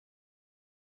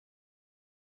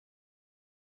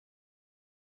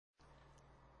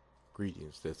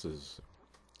Greetings, this is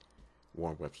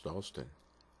Webster Alston.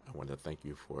 I want to thank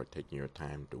you for taking your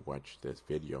time to watch this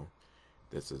video.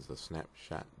 This is a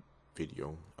snapshot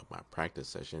video of my practice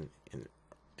session in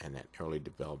an early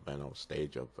developmental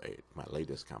stage of my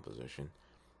latest composition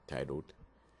titled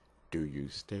Do You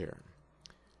Stare?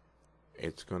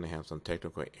 It's going to have some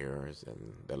technical errors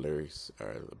and the lyrics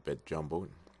are a bit jumbled.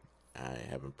 I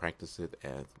haven't practiced it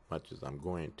as much as I'm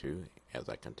going to as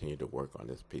I continue to work on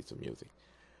this piece of music.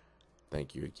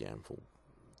 Thank you again for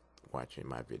watching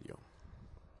my video.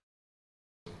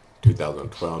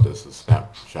 2012, this is a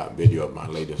snapshot video of my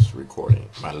latest recording,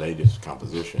 my latest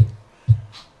composition.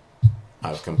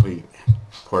 I've completed a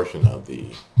portion of the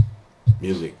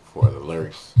music for the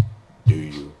lyrics, Do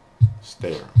You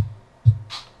Stare?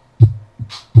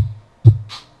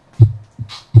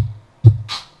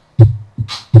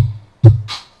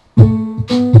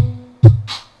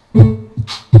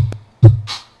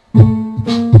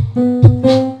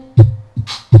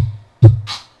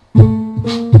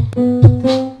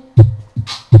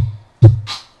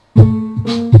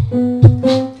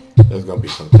 There's going to be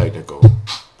some technical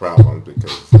problems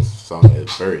because this song is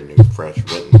very new, fresh,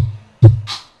 written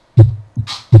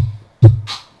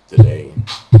today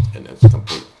in its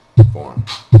complete form,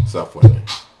 software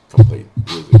complete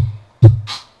music.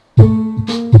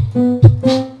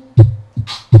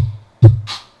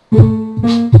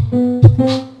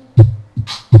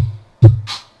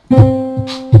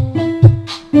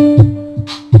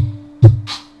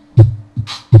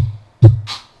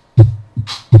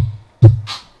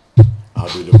 I'll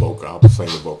do the vocal, I'll sing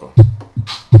the vocal.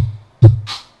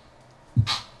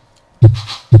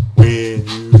 When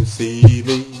you see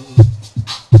me,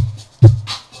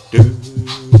 do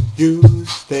you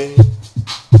stare?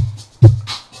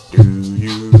 Do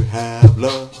you have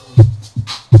love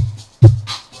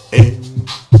in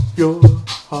your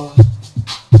heart?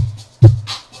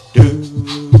 Do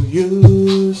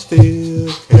you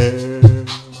still care?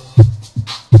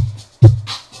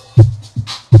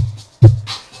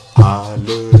 I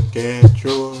look at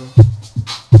your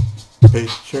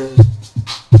picture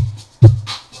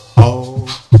all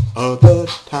of the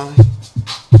time.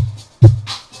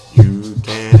 You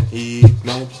can't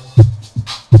imagine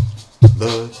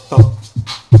the thought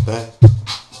that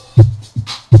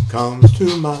comes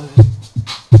to mind.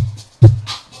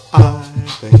 I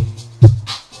think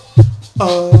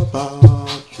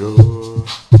about your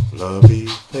lovely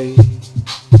face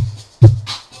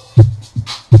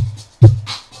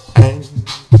and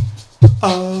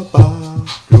about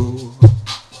your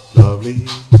lovely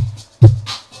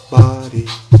body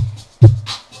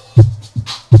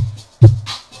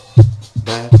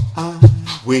that I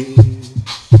wish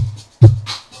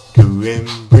to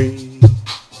embrace.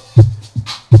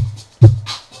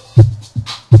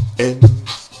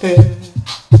 Instead,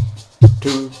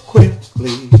 too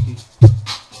quickly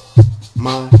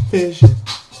my vision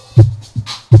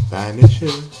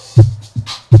vanishes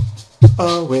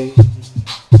away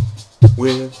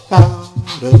without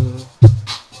a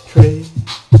trace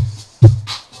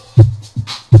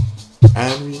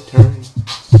and returns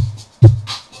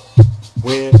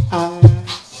when I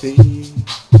see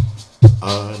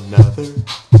another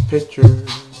picture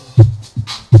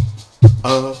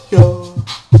of your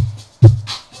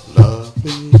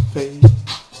lovely face.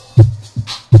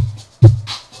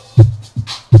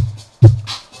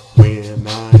 When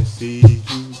I see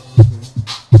you,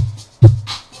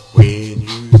 when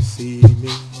you see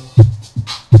me,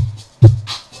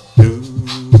 do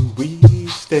we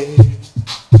stare?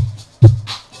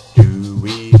 Do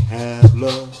we have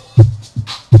love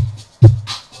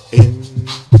in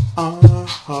our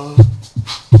hearts?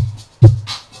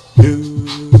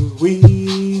 Do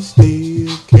we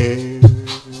still care?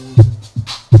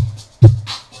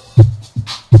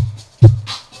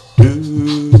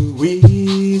 Do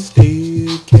we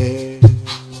still care?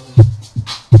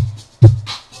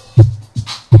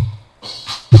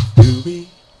 Do we?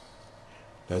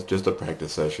 That's just a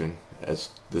practice session.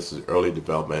 This is early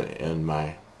development in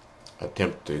my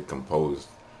attempt to compose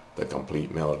the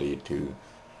complete melody to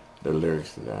the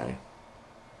lyrics that I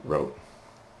wrote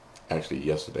actually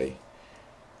yesterday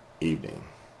evening.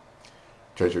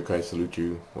 Church of Christ salute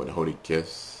you with a holy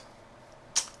kiss.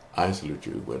 I salute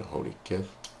you with a holy kiss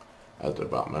as a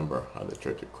devout member of the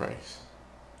Church of Christ.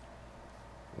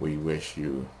 We wish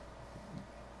you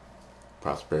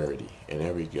prosperity in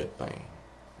every good thing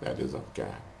that is of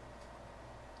God.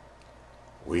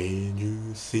 When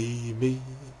you see me,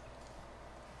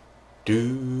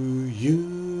 do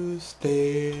you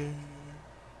stare?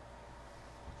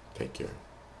 Take care.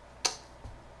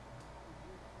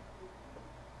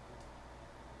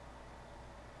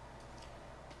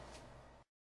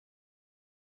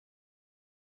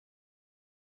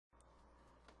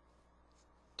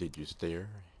 Did you stare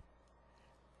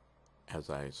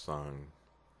as I sung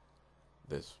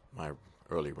this, my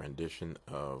early rendition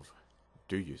of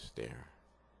Do You Stare?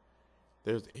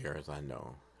 There's errors, I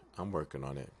know. I'm working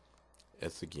on it.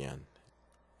 It's again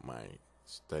my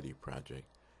study project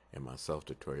and my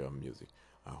self-tutorial music.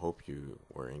 I hope you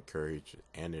were encouraged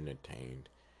and entertained,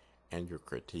 and your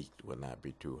critique will not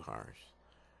be too harsh.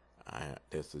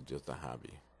 This is just a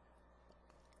hobby.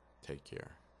 Take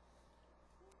care.